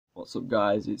What's up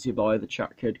guys, it's your boy the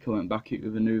Chat Kid coming back at you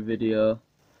with a new video,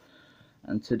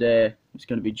 and today it's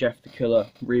going to be Jeff the Killer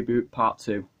Reboot Part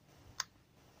 2.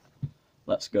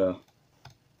 Let's go.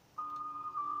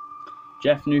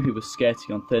 Jeff knew he was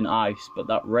skating on thin ice, but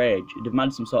that rage, it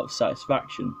demanded some sort of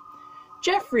satisfaction.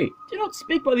 Jeffrey, do not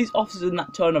speak by these officers in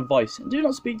that tone of voice, and do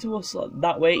not speak to us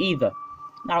that way either.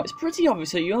 Now it's pretty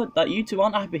obvious that you two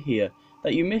aren't happy here,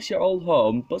 that you miss your old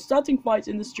home, but starting fights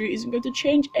in the street isn't going to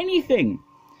change anything.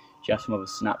 Jeff's mother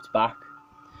snapped back.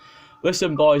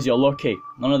 Listen boys, you're lucky.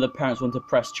 None of the parents want to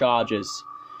press charges.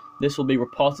 This will be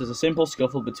reported as a simple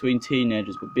scuffle between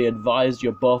teenagers, but be advised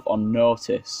you're both on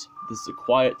notice. This is a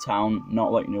quiet town,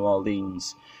 not like New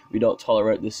Orleans. We don't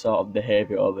tolerate this sort of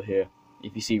behaviour over here.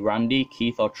 If you see Randy,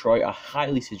 Keith or Troy, I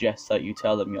highly suggest that you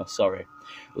tell them you're sorry.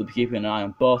 We'll be keeping an eye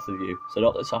on both of you, so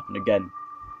don't let this happen again.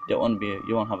 You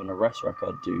won't have an arrest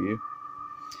record, do you?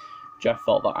 Jeff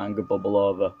felt that anger bubble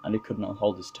over, and he could not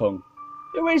hold his tongue.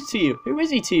 Who is he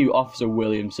to you, Officer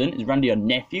Williamson? Is Randy your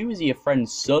nephew? Is he your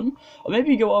friend's son? Or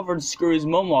maybe you go over and screw his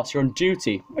mum whilst you're on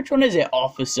duty. Which one is it,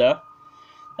 officer?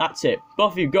 That's it.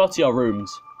 Both of you go to your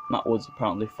rooms. Matt Woods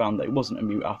apparently found that he wasn't a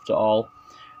mute after all,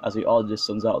 as he ordered his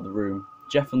sons out of the room.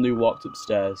 Jeff and Lou walked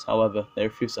upstairs. However, they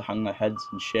refused to hang their heads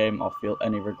in shame or feel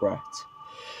any regret.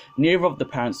 Neither of the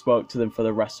parents spoke to them for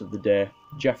the rest of the day.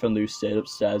 Jeff and Lou stayed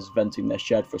upstairs, venting their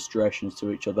shared frustrations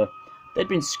to each other. They'd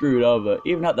been screwed over.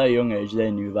 Even at their young age, they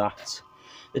knew that.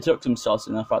 They took some solace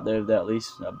in the fact that they'd at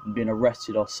least been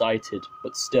arrested or cited,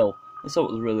 but still, they saw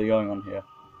what was really going on here.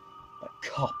 That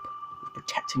cop was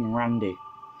protecting Randy,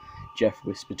 Jeff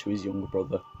whispered to his younger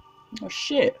brother. Oh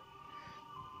shit,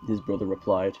 his brother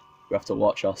replied. We have to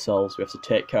watch ourselves, we have to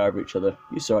take care of each other.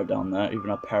 You saw it down there, even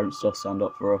our parents still stand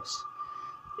up for us.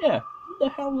 Yeah, what the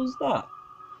hell was that?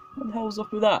 What the hell was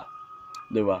up with that?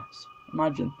 Lou asked.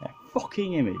 Imagine their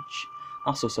fucking image.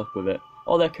 That's what's up with it.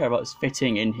 All they care about is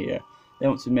fitting in here. They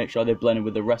want to make sure they blend in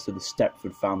with the rest of the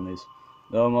Stepford families.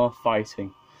 No more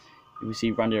fighting. If we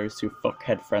see Randy or his two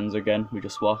fuckhead friends again, we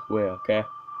just walk away, okay?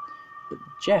 But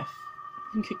Jeff,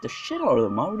 you can kick the shit out of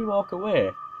them. Why would you walk away?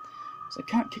 So I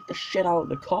can't kick the shit out of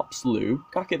the cops, Lou.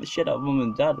 Can't kick the shit out of mum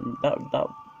and dad, and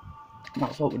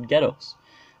that's what would get us.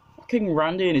 Fucking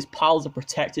Randy and his pals are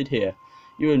protected here.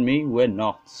 You and me, we're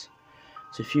not.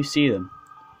 So if you see them,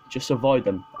 just avoid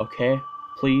them, okay?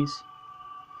 Please?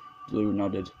 Lou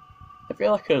nodded. I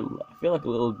feel like a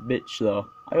little bitch though.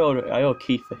 I owe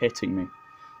Keith for hitting me.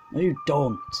 No you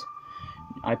don't.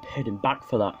 I paid him back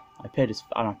for that. I paid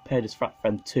his frat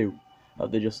friend too.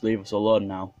 Hope they just leave us alone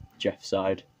now, Jeff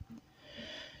sighed.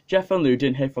 Jeff and Lou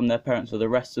didn't hear from their parents for the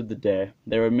rest of the day.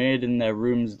 They remained in their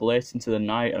rooms late into the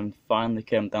night and finally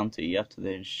came down to eat after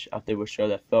they were sure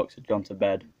their folks had gone to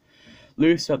bed.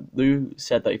 Lou said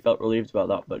that he felt relieved about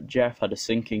that, but Jeff had a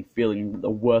sinking feeling that the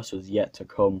worst was yet to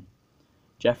come.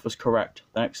 Jeff was correct.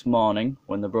 The next morning,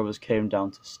 when the brothers came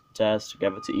downstairs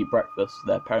together to eat breakfast,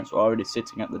 their parents were already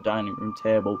sitting at the dining room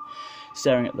table,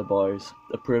 staring at the boys,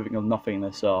 approving of nothing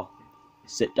they saw.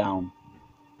 Sit down,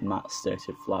 Matt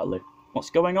stated flatly. What's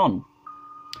going on?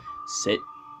 Sit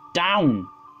down,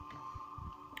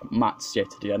 Matt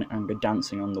stated in anger,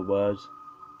 dancing on the word.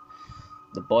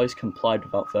 The boys complied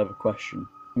without further question.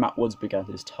 Matt Woods began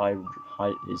his diatribe.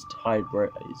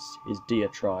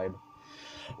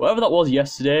 Whatever that was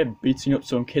yesterday, beating up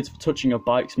some kids for touching your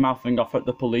bikes, mouthing off at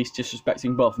the police,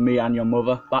 disrespecting both me and your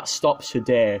mother, that stops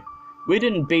today. We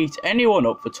didn't beat anyone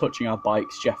up for touching our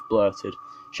bikes, Jeff blurted.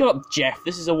 Shut up, Jeff,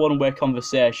 this is a one-way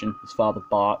conversation, his father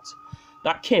barked.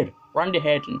 That kid, Randy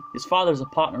Hayden, his father is a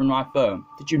partner in my firm.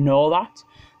 Did you know that?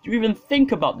 Did you even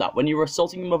think about that when you were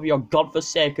assaulting him over your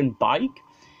godforsaken bike?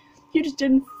 You just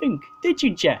didn't think, did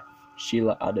you, Jeff?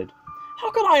 Sheila added. How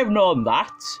could I have known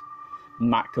that?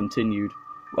 Matt continued.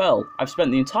 Well, I've spent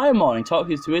the entire morning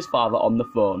talking to his father on the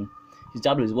phone. His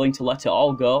dad was willing to let it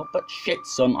all go, but shit,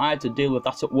 son, I had to deal with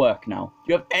that at work now.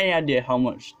 Do you have any idea how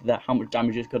much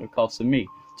damage it could have caused to me,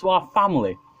 to our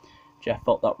family? Jeff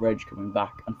felt that rage coming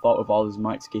back and fought with all his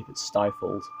might to keep it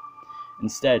stifled.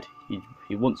 Instead,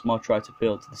 he once more tried to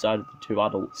appeal to the side of the two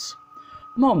adults.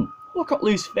 Mum, look at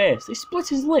Lou's face. They split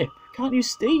his lip. Can't you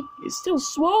see? It's still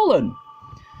swollen.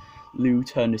 Lou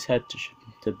turned his head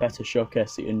to better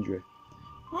showcase the injury.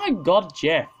 My God,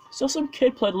 Jeff. So some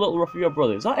kid played a little rough with your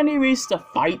brother. Is that any reason to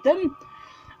fight them?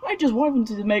 I just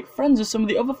wanted to make friends with some of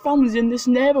the other families in this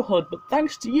neighbourhood, but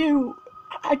thanks to you,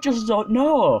 I just don't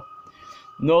know.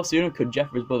 No sooner could Jeff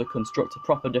and his brother construct a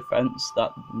proper defence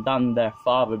than their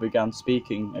father began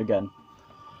speaking again.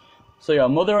 So your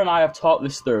mother and I have talked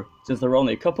this through. Since there are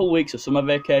only a couple of weeks of summer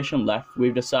vacation left,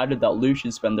 we've decided that Lou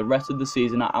should spend the rest of the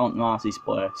season at Aunt Marcy's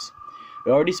place.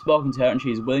 We've already spoken to her and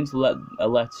she's willing to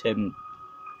let him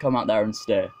come out there and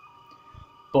stay.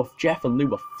 Both Jeff and Lou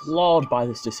were floored by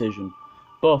this decision.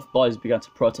 Both boys began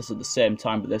to protest at the same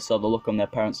time, but they saw the look on their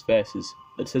parents' faces.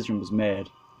 The decision was made.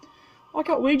 Why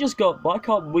can't we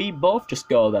both just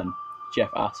go then? Jeff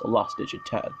asked, a last-ditch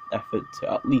effort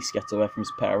to at least get away from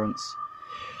his parents.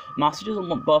 Marcy doesn't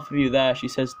want both of you there. She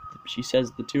says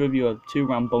the two of you are too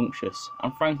rambunctious.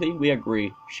 And frankly, we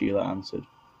agree, Sheila answered.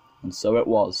 And so it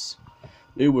was.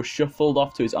 Lou was shuffled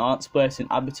off to his aunt's place in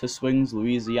Abita Swings,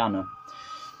 Louisiana.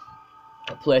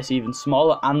 A place even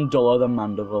smaller and duller than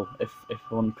Mandeville, if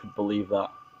one could believe that.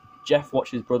 Jeff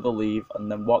watched his brother leave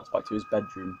and then walked back to his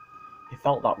bedroom. He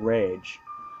felt that rage.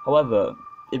 However,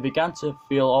 it began to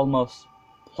feel almost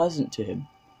pleasant to him.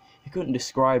 He couldn't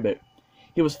describe it.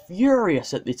 He was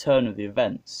furious at the turn of the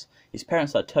events. His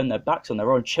parents had turned their backs on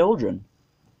their own children.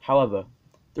 However,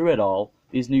 through it all,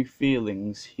 these new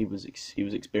feelings he was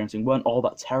experiencing weren't all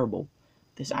that terrible.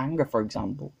 This anger, for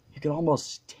example, he could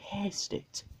almost taste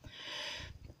it.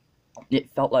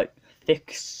 It felt like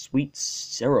thick, sweet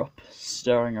syrup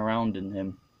stirring around in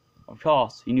him. Of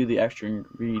course, he knew the extra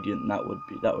ingredient that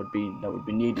would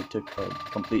be needed to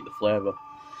complete the flavour.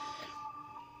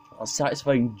 A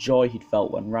satisfying joy he'd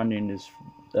felt when Randy and his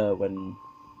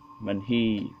when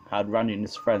he had Randy and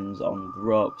his friends on the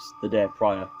ropes the day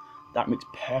prior. That mixed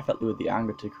perfectly with the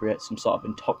anger to create some sort of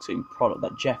intoxicating product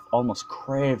that Jeff almost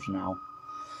craved now.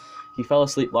 He fell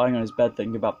asleep lying on his bed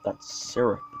thinking about that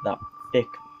syrup, that thick,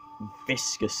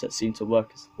 viscous that seemed to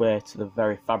work its way to the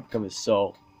very fabric of his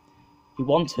soul. He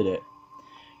wanted it,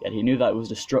 yet he knew that it was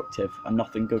destructive and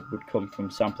nothing good would come from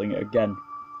sampling it again.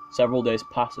 Several days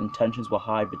passed and tensions were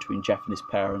high between Jeff and his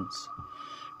parents.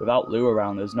 Without Lou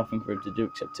around, there was nothing for him to do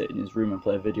except sit in his room and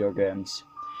play video games.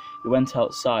 He went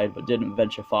outside but didn't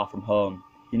venture far from home.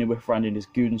 He knew if Randy and his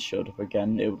goons showed up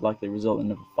again, it would likely result in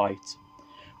another fight.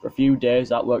 For a few days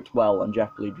that worked well and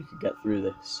Jeff believed he could get through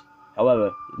this.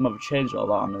 However, his mother changed all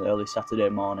that on an early Saturday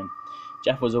morning.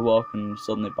 Jeff was awoken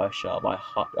suddenly by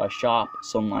sharp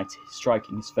sunlight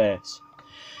striking his face.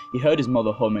 He heard his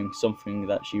mother humming, something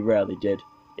that she rarely did.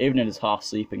 Even in his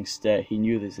half-sleeping state, he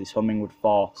knew that this humming would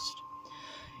forced.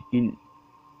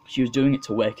 She was doing it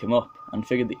to wake him up, and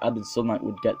figured the added sunlight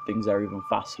would get things there even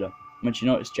faster. When she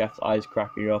noticed Jeff's eyes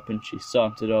cracking open, she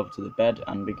sauntered over to the bed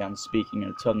and began speaking in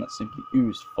a tone that simply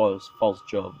oozed false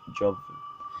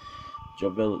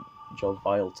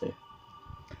joviality.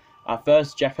 At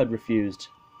first, Jeff had refused.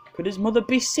 Could his mother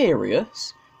be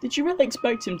serious? Did she really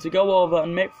expect him to go over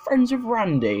and make friends with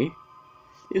Randy?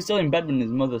 He was still in bed when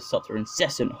his mother stopped her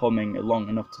incessant humming long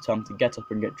enough to tell him to get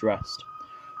up and get dressed.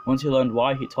 Once he learned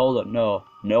why, he told her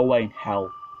no way in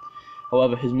hell.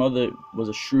 However, his mother was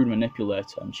a shrewd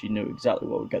manipulator and she knew exactly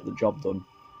what would get the job done.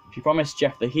 She promised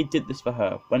Jeff that he did this for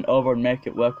her, went over and make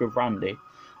it work with Randy,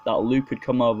 that Luke could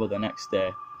come over the next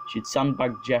day. She'd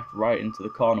sandbagged Jeff right into the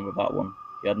corner with that one.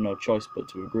 He had no choice but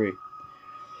to agree.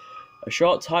 A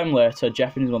short time later,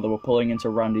 Jeff and his mother were pulling into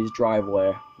Randy's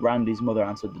driveway. Randy's mother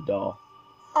answered the door.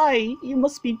 "Hi, you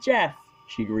must be Jeff,"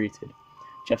 she greeted.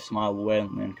 Jeff smiled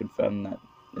wanly and confirmed that,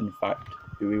 in fact,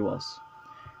 who he was.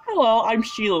 "Hello, I'm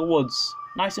Sheila Woods.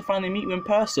 Nice to finally meet you in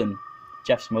person,"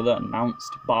 Jeff's mother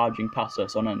announced, barging past her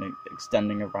son and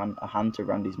extending a hand to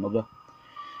Randy's mother.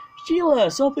 "Sheila,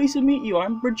 so pleased to meet you.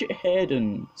 I'm Bridget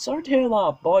Hayden. Sorry to hear that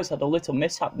our boys had a little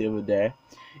mishap the other day.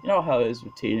 You know how it is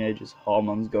with teenagers,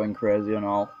 hormones going crazy and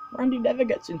all. Randy never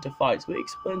gets into fights, but he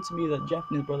explained to me that Jeff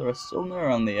and his brother are still new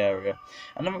around the area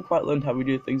and haven't quite learned how we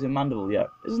do things in Mandeville yet.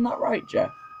 Isn't that right,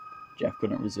 Jeff?" Jeff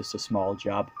couldn't resist a small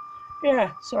jab.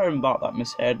 "Yeah, sorry about that,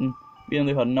 Miss Hayden. We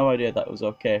only had no idea that it was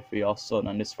okay for your son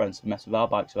and his friends to mess with our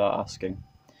bikes without asking."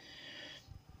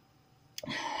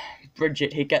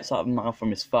 "Bridget, he gets out of mouth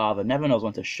from his father, never knows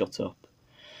when to shut up.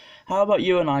 How about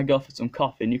you and I go for some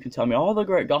coffee and you can tell me all the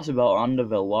great gossip about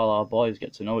Anderville while our boys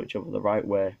get to know each other the right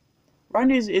way.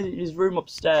 Randy's in his room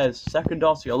upstairs, second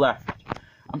door to your left.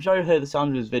 I'm sure you'll hear the sound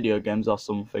of his video games or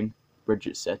something,"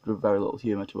 Bridget said with very little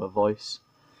humour to her voice.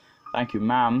 "Thank you,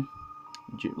 ma'am,"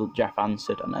 Jeff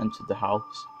answered and entered the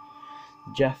house.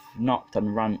 Jeff knocked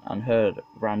and heard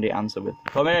Randy answer with,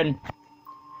 "Come in."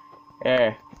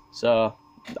 "Hey, so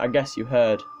I guess you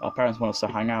heard. Our parents want us to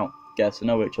hang out, get to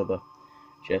know each other,"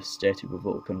 Jeff stated with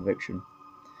little conviction.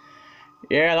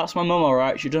 "Yeah, that's my mum,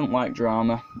 alright. She doesn't like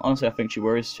drama. Honestly, I think she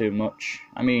worries too much.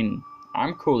 I mean,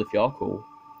 I'm cool if you're cool."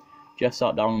 Jeff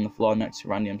sat down on the floor next to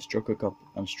Randy and struck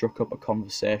up a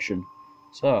conversation.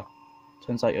 "So,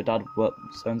 turns out your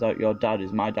dad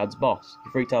is my dad's boss.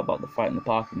 He freaked out about the fight in the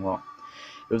parking lot.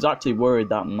 He was actually worried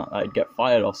that I'd get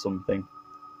fired or something.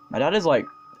 My dad is like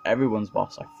everyone's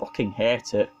boss. I fucking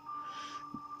hate it.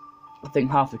 I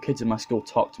think half the kids in my school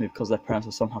talk to me because their parents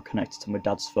are somehow connected to my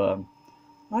dad's firm.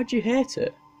 Why do you hate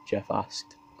it? Jeff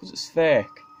asked. Because it's fake.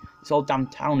 This whole damn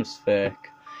town is fake.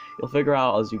 You'll figure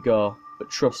out as you go, but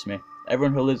trust me,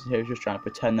 everyone who lives here is just trying to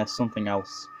pretend there's something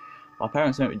else. My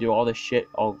parents make me do all this shit,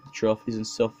 all the trophies and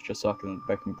stuff, just so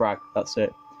they can brag. That's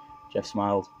it. Jeff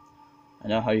smiled. I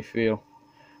know how you feel.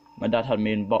 My dad had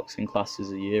me in boxing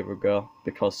classes a year ago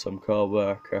because some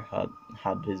co-worker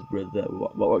had his brother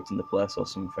worked in the place or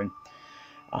something.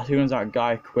 As soon as that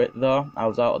guy quit though, I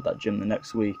was out at that gym the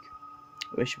next week.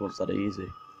 I wish it was that easy,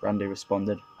 Randy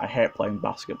responded. I hate playing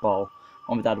basketball.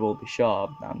 But my dad will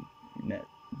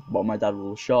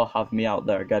sure have me out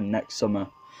there again next summer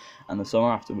and the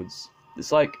summer afterwards.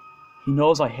 It's like he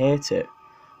knows I hate it,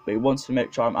 but he wants to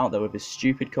make sure I'm out there with his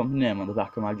stupid company name on the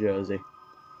back of my jersey.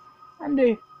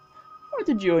 Randy, why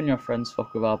did you and your friends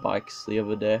fuck with our bikes the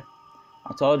other day?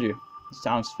 I told you, this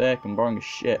town's fake and boring as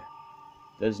shit.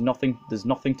 There's nothing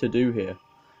to do here.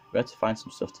 We had to find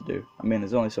some stuff to do. I mean,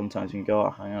 there's only sometimes you can go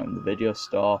out, hang out in the video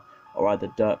store, or ride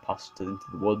the dirt past into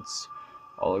the woods.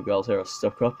 All the girls here are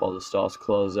stuck up, all the stores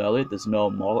close early, there's no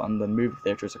mall, and the movie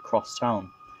theatre is across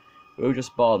town. We were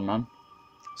just bored, man.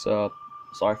 So,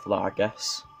 sorry for that, I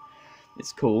guess.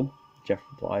 It's cool, Jeff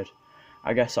replied.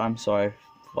 I guess I'm sorry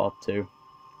for too.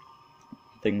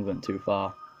 Things went too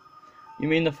far. You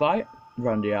mean the fight?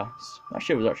 Randy asked. That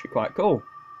shit was actually quite cool.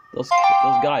 Those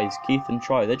guys, Keith and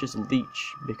Troy, they just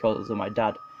leech because of my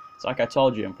dad. It's like I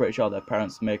told you, I'm pretty sure their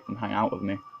parents make them hang out with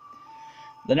me.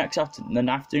 The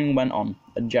afternoon went on,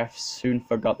 and Jeff soon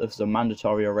forgot this was a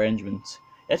mandatory arrangement.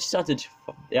 He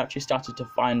actually started to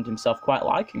find himself quite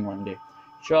liking Randy.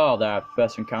 Sure, their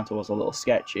first encounter was a little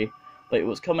sketchy, but it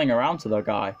was coming around to the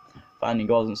guy, finding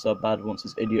it wasn't so bad once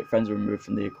his idiot friends were removed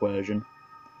from the equation.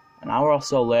 An hour or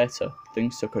so later,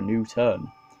 things took a new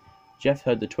turn. Jeff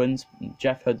heard the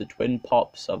twin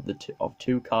pops of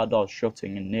two car doors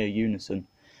shutting in near unison,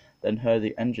 then heard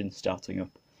the engine starting up.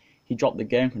 He dropped the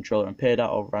game controller and peered out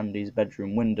of Randy's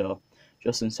bedroom window,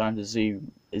 just in time to see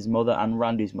his mother and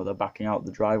Randy's mother backing out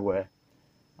the driveway.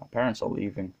 My parents are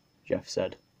leaving, Jeff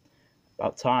said.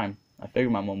 About time. I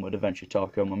figured my mum would eventually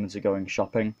talk her mum into going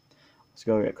shopping. Let's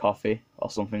go get coffee, or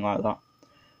something like that.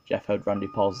 Jeff heard Randy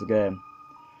pause the game.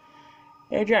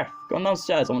 Hey Jeff, go on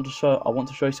downstairs, I want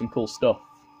to show you some cool stuff.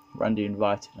 Randy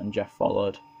invited, and Jeff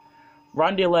followed.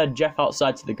 Randy led Jeff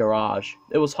outside to the garage.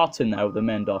 It was hot in there with the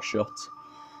main door shut.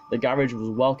 The garage was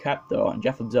well kept though, and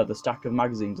Jeff observed a stack of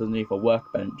magazines underneath a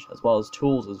workbench, as well as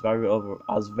tools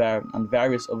and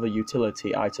various other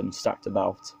utility items stacked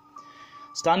about.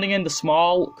 Standing in the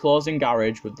small, closing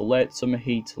garage with the late summer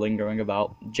heat lingering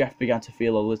about, Jeff began to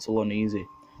feel a little uneasy.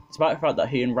 Despite the fact that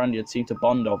he and Randy had seemed to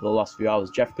bond over the last few hours,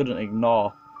 Jeff couldn't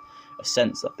ignore a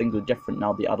sense that things were different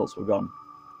now the adults were gone.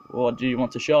 What do you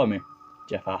want to show me?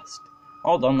 Jeff asked.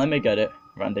 Hold on, let me get it,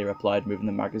 Randy replied, moving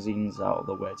the magazines out of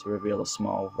the way to reveal a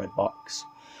small red box.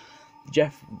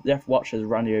 Jeff watched as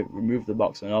Randy removed the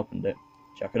box and opened it.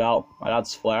 Check it out, my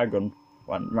dad's flare gun,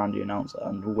 Randy announced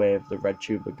and waved the red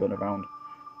tuber gun around.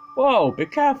 Whoa, be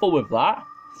careful with that,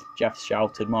 Jeff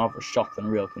shouted, more of a shock than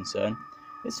real concern.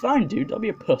 It's fine, dude, don't be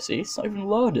a pussy, it's not even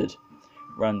loaded,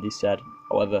 Randy said.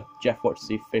 However, Jeff watched as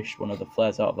he fished one of the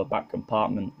flares out of a back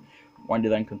compartment. Randy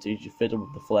then continued to fiddle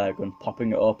with the flare gun,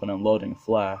 popping it open and loading a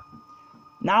flare.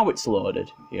 Now it's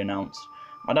loaded, he announced.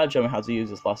 My dad showed me how to use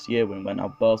this last year when we went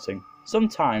out boating.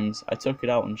 Sometimes I took it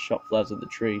out and shot flares at the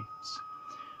trees.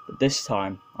 But this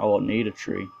time, I won't need a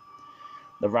tree.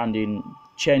 The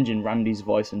change in Randy's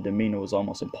voice and demeanour was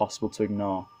almost impossible to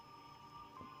ignore.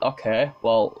 Okay,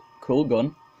 well, cool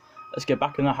gun. Let's get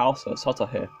back in the house, it's hotter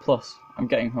here. Plus, I'm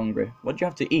getting hungry. What do you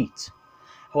have to eat?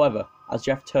 However, as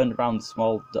Jeff turned around to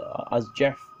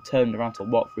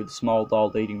walk through the small door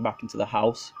leading back into the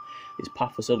house, his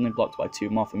path was suddenly blocked by two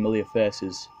more familiar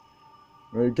faces.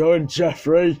 Where you going,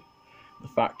 Jeffrey? The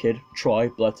fat kid, Troy,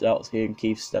 blurted out as he and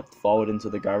Keith stepped forward into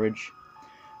the garage.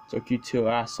 Took you two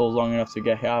assholes long enough to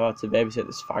get here. I've had to babysit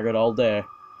this faggot all day.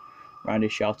 Randy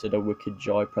shouted, a wicked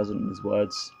joy present in his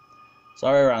words.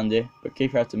 Sorry, Randy, but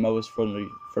Keith had to mow his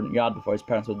front yard before his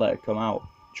parents would let it come out,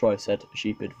 Troy said,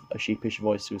 a sheepish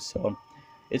voice to his son.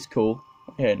 It's cool.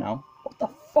 We're here now. What the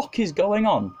fuck is going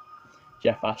on?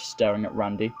 Jeff asked, staring at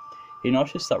Randy. He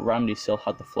noticed that Randy still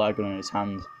had the flare gun in his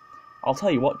hand. I'll tell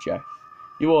you what, Jeff.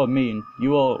 You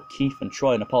owe Keith and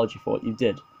Troy an apology for what you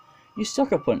did. You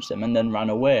sucker punched them and then ran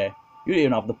away. You didn't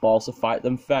even have the balls to fight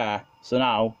them fair, so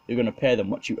now you're going to pay them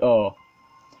what you owe.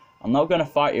 I'm not going to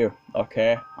fight you,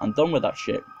 okay? I'm done with that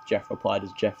shit, Jeff replied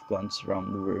as Jeff glanced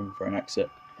around the room for an exit.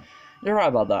 You're right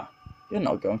about that. You're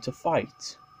not going to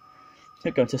fight.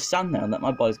 You're going to stand there and let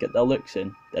my boys get their licks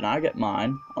in, then I get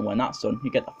mine, and when that's done,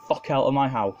 you get the fuck out of my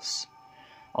house.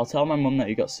 I'll tell my mum that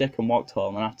you got sick and walked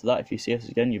home, and after that, if you see us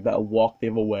again, you better walk the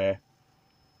other way.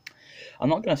 I'm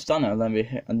not going to stand there and then be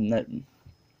hit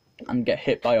and get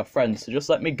hit by your friends, so just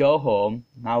let me go home.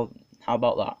 How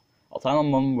about that? I'll tell my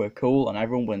mum we're cool and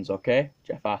everyone wins, okay?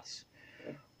 Jeff asks.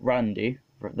 Randy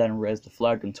then raised the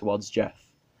flagon towards Jeff.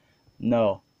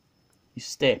 No. You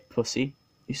stay, pussy.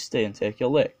 You stay and take your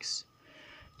licks.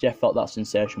 Jeff felt that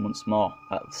sensation once more,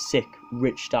 that sick,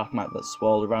 rich stomach that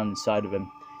swirled around inside of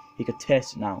him. He could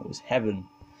taste it now. It was heaven.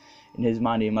 In his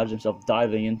mind, he imagined himself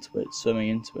diving into it, swimming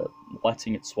into it,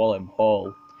 letting it swallow him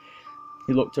whole.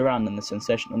 He looked around and the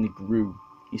sensation only grew.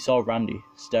 He saw Randy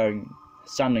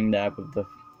standing there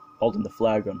holding the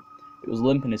flare gun. It was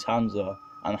limp in his hands though,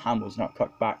 and the hand was not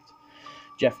cocked back.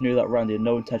 Jeff knew that Randy had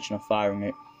no intention of firing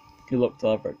it. He looked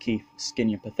over at Keith,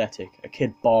 skinny and pathetic, a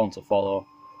kid born to follow.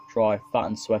 Dry, fat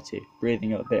and sweaty,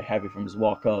 breathing a bit heavy from his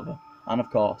walk over, and of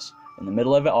course, in the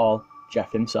middle of it all,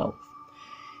 Jeff himself.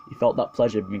 He felt that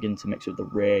pleasure begin to mix with the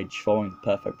rage following the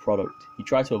perfect product. He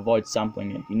tried to avoid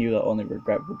sampling it. He knew that only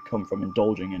regret would come from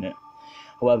indulging in it.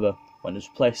 However, when it was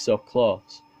placed so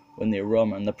close, when the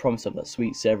aroma and the promise of that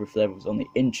sweet savoury flavour was only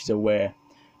inches away,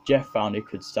 Jeff found he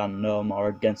could stand no more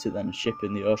against it than a ship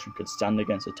in the ocean could stand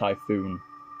against a typhoon.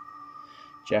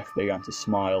 Jeff began to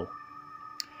smile.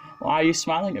 Why are you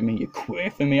smiling at me? You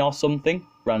queefing me or something?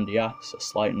 Randy asked, a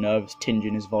slight nervous tinge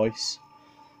in his voice.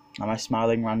 Am I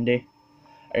smiling, Randy?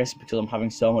 I guess because I'm having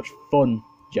so much fun,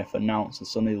 Jeff announced, and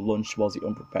suddenly lunged towards the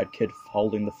unprepared kid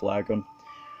holding the flare gun.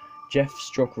 Jeff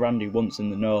struck Randy once in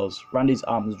the nose. Randy's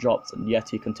arms dropped, and yet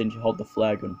he continued to hold the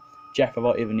flare gun. Jeff,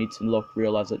 without even needing to look,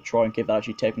 realised that Troy and Keith had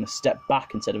actually taken a step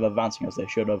back instead of advancing as they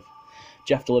should have.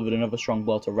 Jeff delivered another strong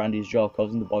blow to Randy's jaw,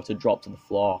 causing the boy to drop to the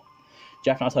floor.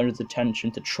 Jeff now turned his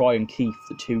attention to Troy and Keith,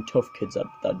 the two tough kids that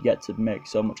had yet to make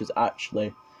so much as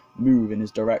actually move in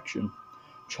his direction.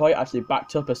 Troy actually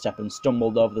backed up a step and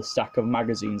stumbled over the stack of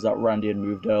magazines that Randy had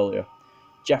moved earlier.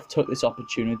 Jeff took this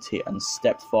opportunity and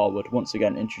stepped forward, once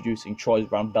again introducing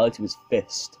Troy's round belly to his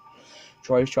fist.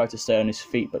 Troy tried to stay on his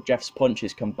feet, but Jeff's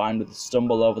punches combined with the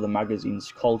stumble over the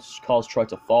magazines caused Troy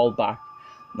to fall back,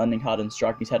 landing hard and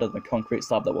striking his head on the concrete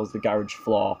slab that was the garage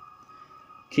floor.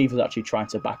 Keith was actually trying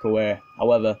to back away.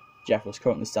 However, Jeff was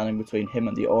currently standing between him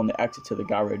and the only exit to the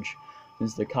garage,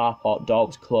 since the carport door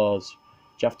was closed.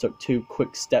 Jeff took 2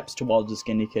 quick steps towards the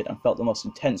skinny kid and felt the most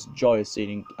intense joy as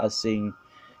seeing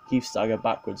Keith stagger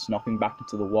backwards, knocking back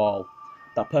into the wall.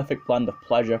 That perfect blend of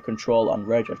pleasure, control and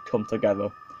rage had come together.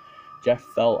 Jeff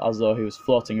felt as though he was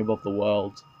floating above the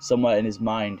world. Somewhere in his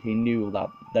mind he knew that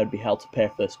there'd be hell to pay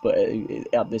for this, but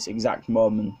at this exact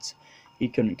moment he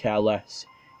couldn't care less.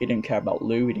 He didn't care about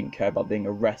Lou, he didn't care about being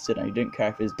arrested, and he didn't care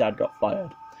if his dad got fired.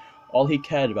 All he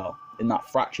cared about, in that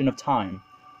fraction of time,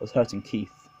 was hurting Keith.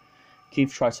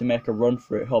 Keith tried to make a run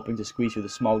for it, hoping to squeeze through the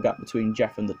small gap between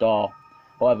Jeff and the door.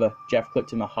 However, Jeff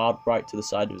clipped him a hard right to the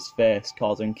side of his face,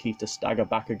 causing Keith to stagger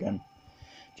back again.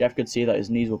 Jeff could see that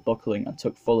his knees were buckling and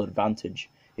took full advantage.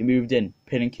 He moved in,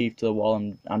 pinning Keith to the wall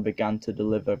and began to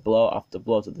deliver blow after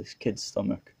blow to the kid's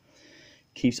stomach.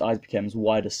 Keith's eyes became as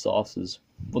wide as saucers.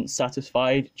 Once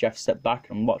satisfied, Jeff stepped back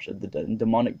and watched the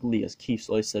demonic glee as Keith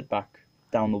slowly slid back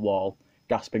down the wall,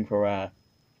 gasping for air.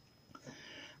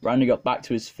 Randy got back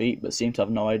to his feet, but seemed to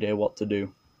have no idea what to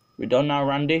do. We done now,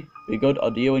 Randy? We good,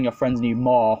 or do you and your friends need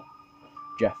more?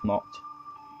 Jeff mocked.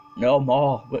 No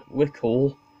more, we're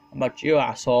cool. How about you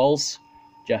assholes?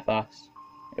 Jeff asked.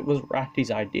 It was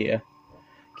Randy's idea,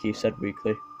 Keith said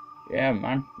weakly. Yeah,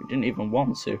 man, we didn't even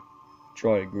want to,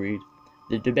 Troy agreed.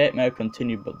 The debate may have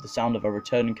continued, but the sound of a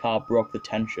returning car broke the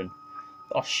tension.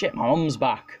 Oh shit, my mum's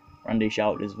back, Randy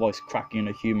shouted, his voice cracking in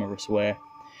a humorous way.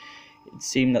 It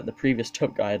seemed that the previous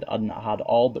tough guy had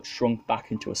all but shrunk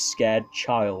back into a scared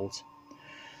child.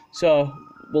 So,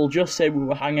 we'll just say we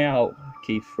were hanging out,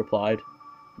 Keith replied.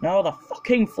 No, the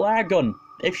fucking flare gun!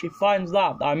 If she finds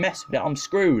that I mess with it, I'm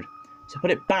screwed. So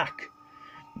put it back.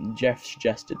 Jeff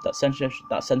suggested. That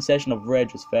sensation of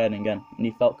rage was fading again, and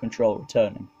he felt control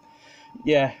returning.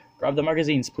 Yeah, grab the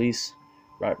magazines, please,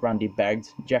 Randy begged.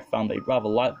 Jeff found that he'd rather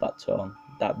like that tone,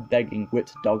 that begging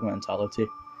whipped dog mentality.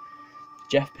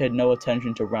 Jeff paid no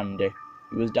attention to Randy.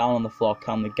 He was down on the floor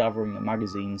calmly gathering the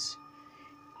magazines.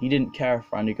 He didn't care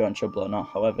if Randy got in trouble or not.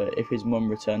 However, if his mum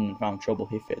returned and found trouble,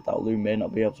 he feared that Lou may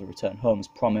not be able to return home as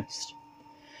promised.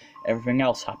 Everything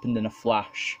else happened in a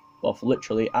flash, both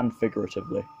literally and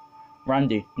figuratively.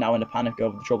 Randy, now in a panic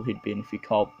over the trouble he'd be in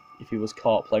if he was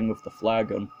caught playing with the flare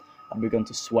gun, had begun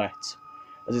to sweat.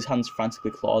 As his hands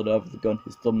frantically clawed over the gun,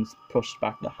 his thumbs pushed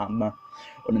back the hammer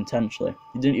unintentionally.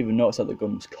 He didn't even notice that the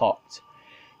gun was cocked.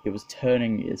 He was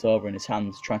turning it over in his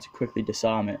hands, trying to quickly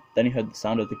disarm it. Then he heard the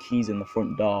sound of the keys in the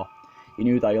front door. He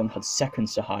knew that he only had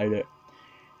seconds to hide it.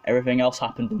 Everything else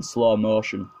happened in slow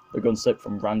motion. The gun slipped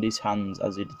from Randy's hands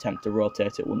as he'd attempt to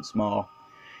rotate it once more.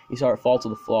 He saw it fall to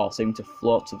the floor, seeming to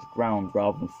float to the ground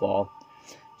rather than fall.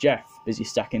 Jeff, busy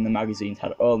stacking the magazines,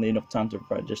 had only enough time to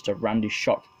register Randy's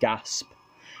shocked gasp.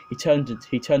 He turned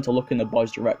to look in the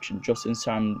boy's direction, just in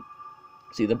time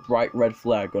to see the bright red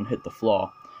flare gun hit the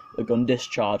floor. The gun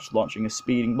discharged, launching a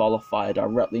speeding ball of fire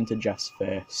directly into Jeff's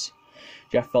face.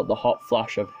 Jeff felt the hot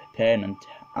flash of pain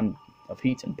and of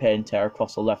heat and pain tear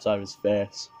across the left side of his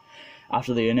face.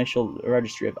 After the initial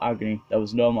registry of agony, there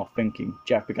was no more thinking.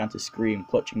 Jeff began to scream,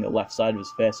 clutching the left side of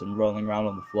his face and rolling around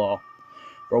on the floor.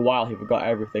 For a while he forgot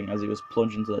everything as he was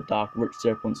plunged into the dark, rich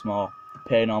syrup once more. The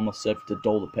pain almost served to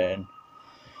dull the pain.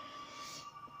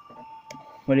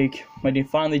 When he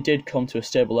finally did come to a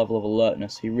stable level of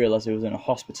alertness, he realised he was in a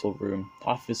hospital room.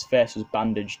 Half of his face was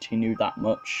bandaged, he knew that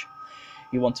much.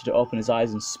 He wanted to open his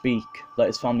eyes and speak, let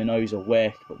his family know he was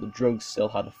awake, but the drugs still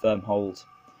had a firm hold.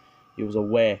 He was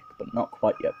awake, but not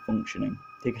quite yet functioning.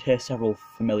 He could hear several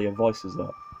familiar voices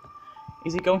though.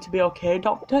 "Is he going to be okay,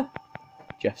 Doctor?"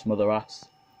 Jeff's mother asked.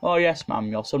 "Oh yes, ma'am,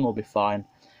 your son will be fine.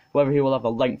 However, he will have a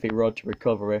lengthy road to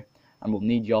recovery, and will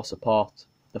need your support."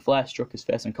 The flare struck his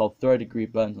face and caused third-degree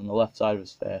burns on the left side of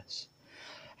his face.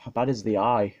 "How bad is the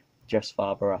eye?" Jeff's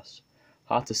father asked.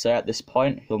 "Hard to say at this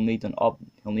point. He'll need an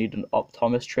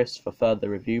optometrist for further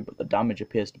review, but the damage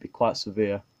appears to be quite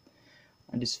severe."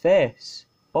 "And his face?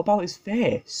 What about his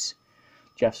face?"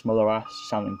 Jeff's mother asked,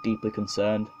 sounding deeply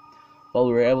concerned. "Well,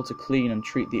 we were able to clean and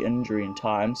treat the injury in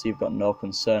time, so you've got no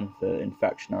concern for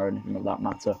infection or anything of that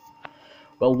matter.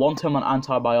 We'll want him on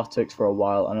antibiotics for a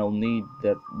while, and he'll need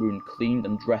the wound cleaned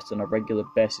and dressed on a regular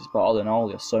basis, but all in all,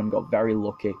 your son got very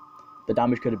lucky. The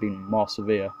damage could have been more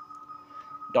severe."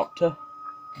 "Doctor,"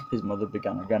 his mother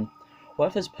began again, "what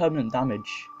if there's permanent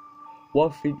damage?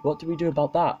 What do we do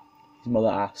about that?" his mother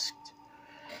asked.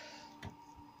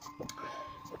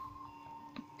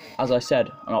 "As I said,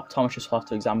 an optometrist will have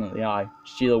to examine the eye."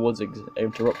 Sheila Woods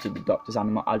interrupted the doctor,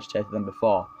 sounding more agitated than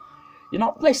before. "You're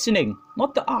not listening!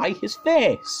 Not the eye, his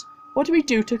face! What do we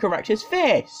do to correct his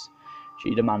face?"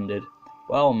 she demanded.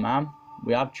 "Well, ma'am,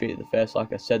 we have treated the face.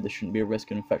 Like I said, there shouldn't be a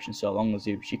risk of infection so long as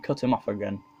She cut him off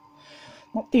again.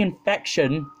 "Not the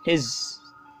infection, his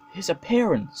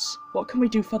appearance. What can we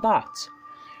do for that?"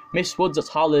 "Miss Woods, that's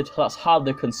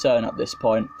hardly a concern at this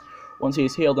point. Once he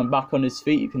is healed and back on his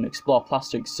feet, you can explore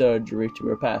plastic surgery to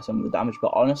repair some of the damage,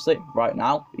 but honestly, right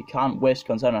now, we can't waste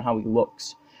concern on how he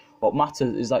looks. What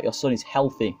matters is that your son is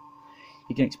healthy.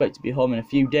 He can expect to be home in a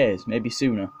few days, maybe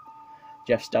sooner."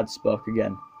 Jeff's dad spoke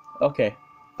again. "Okay,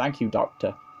 thank you,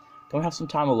 Doctor. Can we have some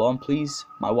time alone, please?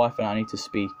 My wife and I need to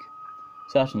speak."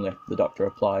 "Certainly," the doctor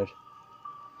replied.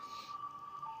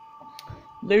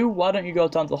 "Lou, why don't you go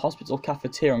down to the hospital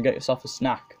cafeteria and get yourself a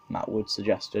snack?" Matt Wood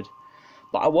suggested.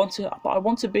 But I want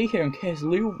to be here in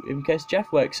case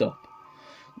Jeff wakes up.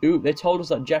 Lou, they told us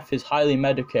that Jeff is highly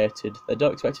medicated. They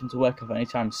don't expect him to wake up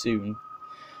anytime soon.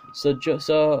 So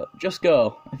just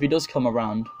go. If he does come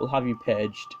around, we'll have you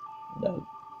paged." No,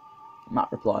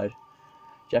 Matt replied.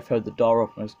 Jeff heard the door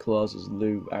open and close as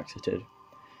Lou exited.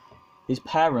 His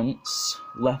parents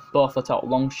both let out a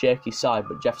long, shaky sigh,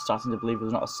 but Jeff started to believe it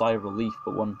was not a sigh of relief,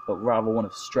 but rather one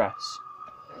of stress.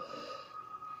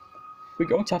 "We're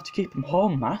going to have to keep him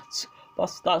home, Matt.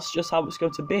 That's just how it's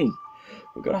going to be.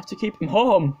 We're going to have to keep him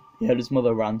home." He heard his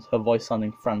mother rant, her voice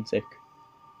sounding frantic.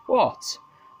 "What?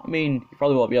 I mean, you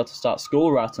probably won't be able to start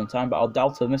school right on time, but I'll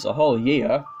doubt he'll miss a whole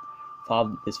year,"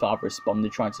 his father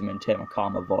responded, trying to maintain a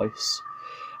calmer voice.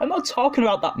 "I'm not talking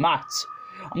about that, Matt.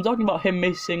 I'm talking about him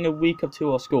missing a week or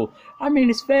two of school. I mean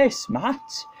his face,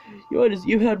 Matt.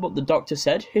 You heard what the doctor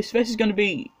said. His face is going to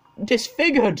be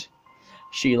disfigured,"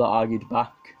 Sheila argued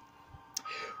back.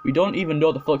 "We don't even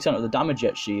know the full extent of the damage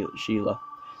yet, Sheila.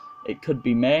 It could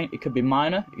be minor, it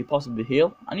could possibly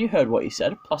heal, and you heard what he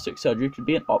said. Plastic surgery could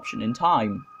be an option in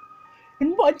time."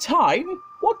 "In what time?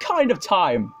 What kind of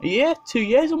time? A year? 2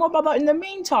 years? And what about that in the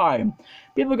meantime?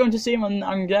 People are going to see him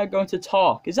and they're going to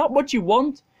talk. Is that what you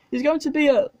want? He's going to be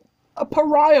a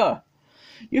pariah.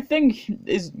 You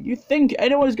think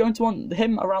anyone is going to want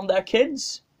him around their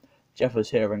kids?" Jeff was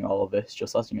hearing all of this,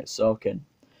 just letting it soak in.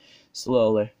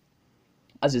 Slowly,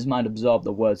 as his mind absorbed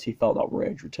the words, he felt that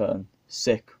rage return.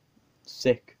 Sick,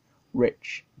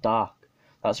 rich, dark.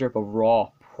 That syrup of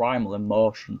raw, primal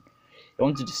emotion. He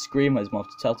wanted to scream at his mouth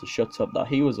to tell to shut up, that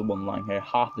he was the one lying here,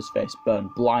 half his face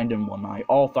burned, blind in one eye,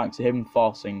 all thanks to him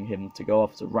forcing him to go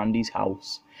off to Randy's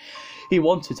house. He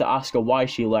wanted to ask her why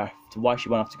she left, why she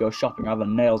went off to go shopping, have her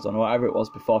nails done, or whatever it was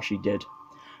before she did.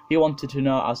 He wanted to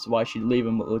know as to why she'd leave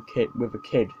him with a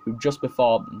kid who just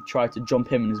before tried to jump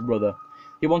him and his brother.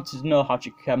 He wanted to know how she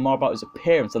could care more about his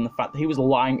appearance than the fact that he was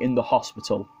lying in the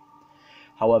hospital.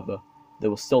 However,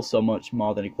 there was still so much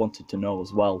more than he wanted to know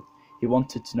as well. He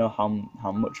wanted to know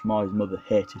how much more his mother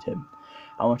hated him.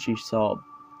 How much he saw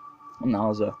him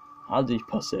as a, how did he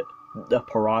put it, a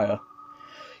pariah.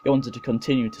 He wanted to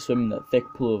continue to swim in that thick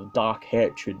pool of dark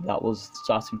hatred that was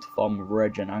starting to form of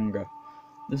rage and anger.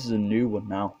 This is a new one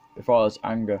now. Before it was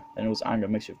anger, then it was anger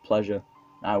mixed with pleasure.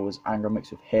 Now it was anger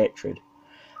mixed with hatred.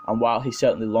 And while he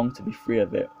certainly longed to be free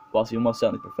of it, whilst he most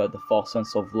certainly preferred the false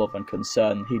sense of love and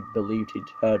concern he'd believed he'd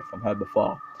heard from her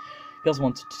before, he also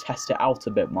wanted to test it out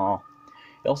a bit more.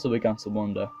 He also began to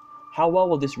wonder, how well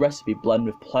would this recipe blend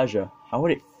with pleasure? How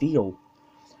would it feel?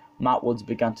 Matt Woods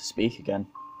began to speak again.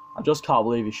 I just can't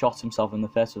believe he shot himself in the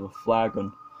face with a flare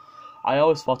gun. I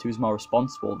always thought he was more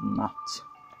responsible than that.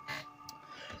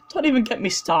 Don't even get me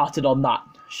started on that,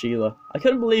 Sheila. I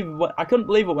couldn't believe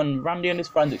it when Randy and his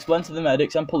friends explained to the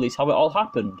medics and police how it all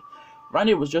happened.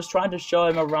 Randy was just trying to show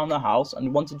him around the house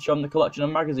and wanted to show him the collection of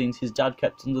magazines his dad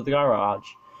kept under the garage.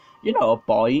 You know,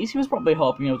 boys. He was probably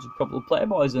hoping there was a couple of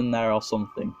Playboys in there or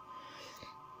something.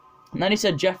 And then he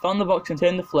said Jeff found the box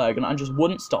containing the flare gun and just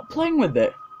wouldn't stop playing with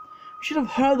it. You should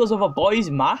have heard those other boys,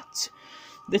 Matt.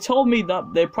 They told me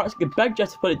that they practically begged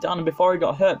Jeff to put it down before he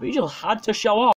got hurt, but he just had to show off.